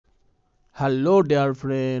Hello dear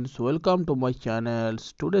friends, welcome to my channel.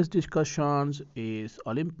 Today's discussions is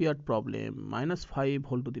Olympiad problem -5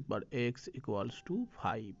 whole to the power x equals to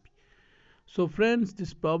 5. So friends,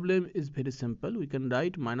 this problem is very simple. We can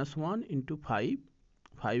write -1 into 5,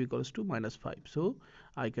 5 equals to -5. So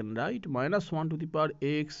I can write -1 to the power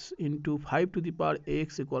x into 5 to the power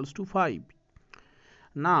x equals to 5.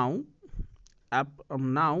 Now,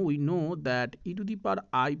 now we know that e to the power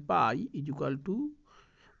I pi is equal to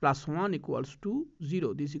plus 1 equals to 0.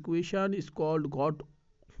 This equation is called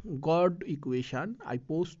God equation. I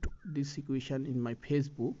post this equation in my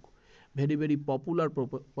Facebook. Very popular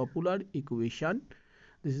equation.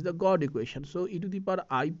 This is the God equation. So e to the power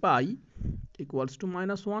I pi equals to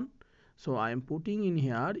 -1. So I am putting in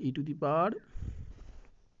here e to the power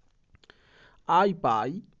I pi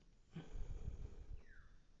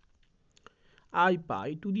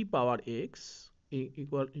to the power x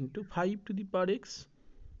equal into 5 to the power x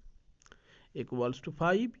equals to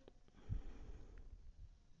 5.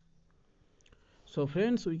 So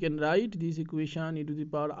friends, we can write this equation e to the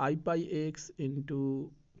power I pi x into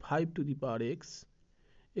 5 to the power x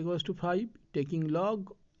equals to 5, taking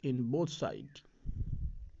log in both sides.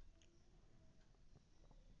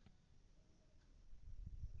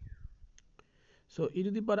 So e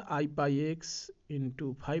to the power I pi x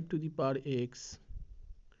into 5 to the power x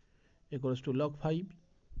equals to log 5.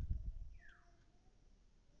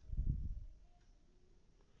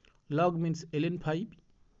 Log means ln 5.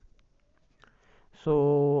 So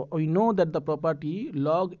we know that the property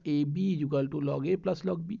log AB is equal to log A plus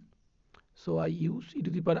log B. So I use e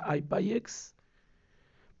to the power I pi x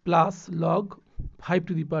plus log 5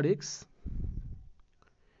 to the power x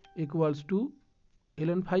equals to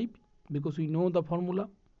ln 5, because we know the formula.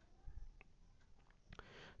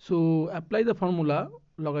 So apply the formula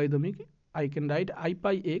logarithmic. I can write I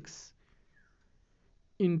pi x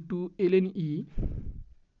into ln e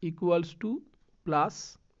equals to plus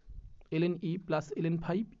ln e plus ln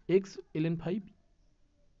 5 x ln 5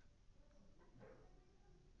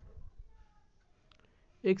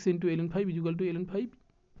 x into ln 5 is equal to ln 5,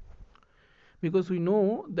 because we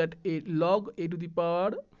know that a log a to the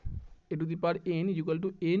power n is equal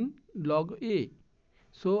to n log a.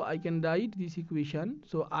 So I can write this equation.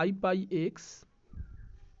 So I pi x,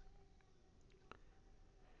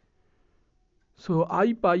 so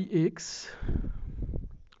I pi x,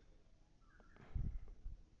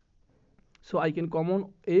 so I can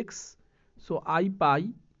common x, so I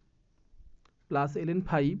pi plus ln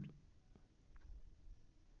 5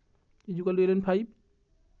 is equal to ln 5.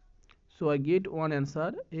 So I get one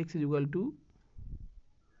answer, x is equal to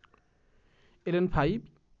ln 5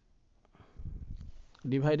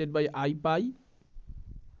 divided by I pi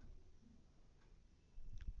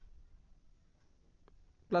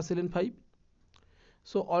plus ln 5.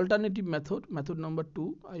 So alternative method number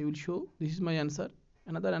 2, I will show. This is my answer.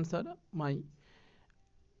 Another answer, my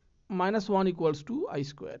 -1 equals to I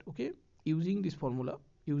square. Okay, using this formula,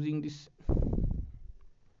 using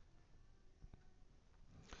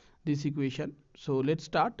this equation. So let's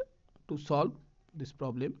start to solve this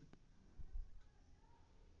problem.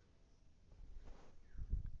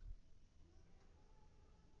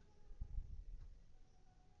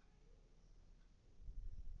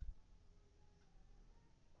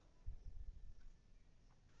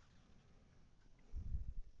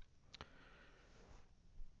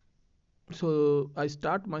 So I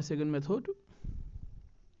start my second method.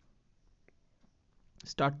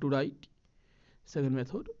 Start to write second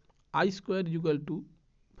method. I square is equal to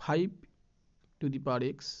 5 to the power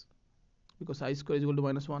x, because I square is equal to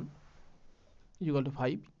 -1 is equal to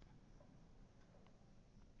 5.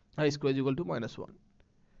 I square is equal to -1.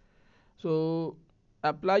 So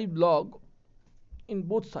apply log in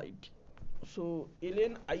both sides. So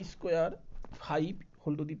ln I square 5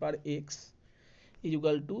 whole to the power x is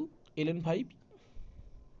equal to ln 5.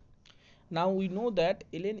 Now we know that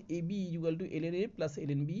ln AB is equal to ln A plus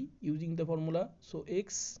ln B using the formula. So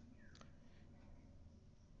x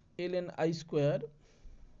ln I square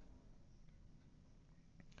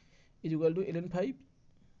is equal to ln 5.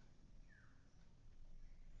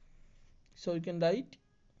 So you can write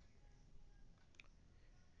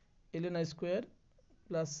ln I square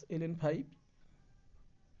plus ln 5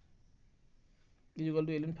 is equal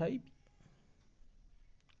to ln 5.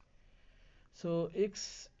 So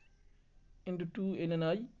x into 2 ln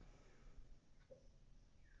I,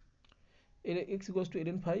 x equals to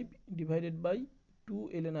ln 5 divided by 2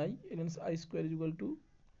 ln I square is equal to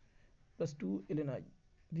plus 2 ln I.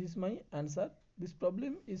 This is my answer. This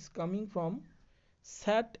problem is coming from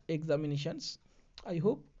SAT examinations. I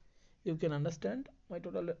hope you can understand my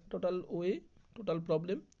total way, total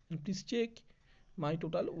problem. Please check my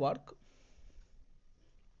total work.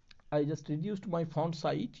 I just reduced my font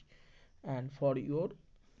size, and for your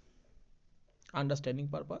understanding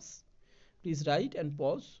purpose, please write and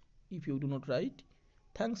pause if you do not write.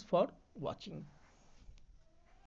 Thanks for watching.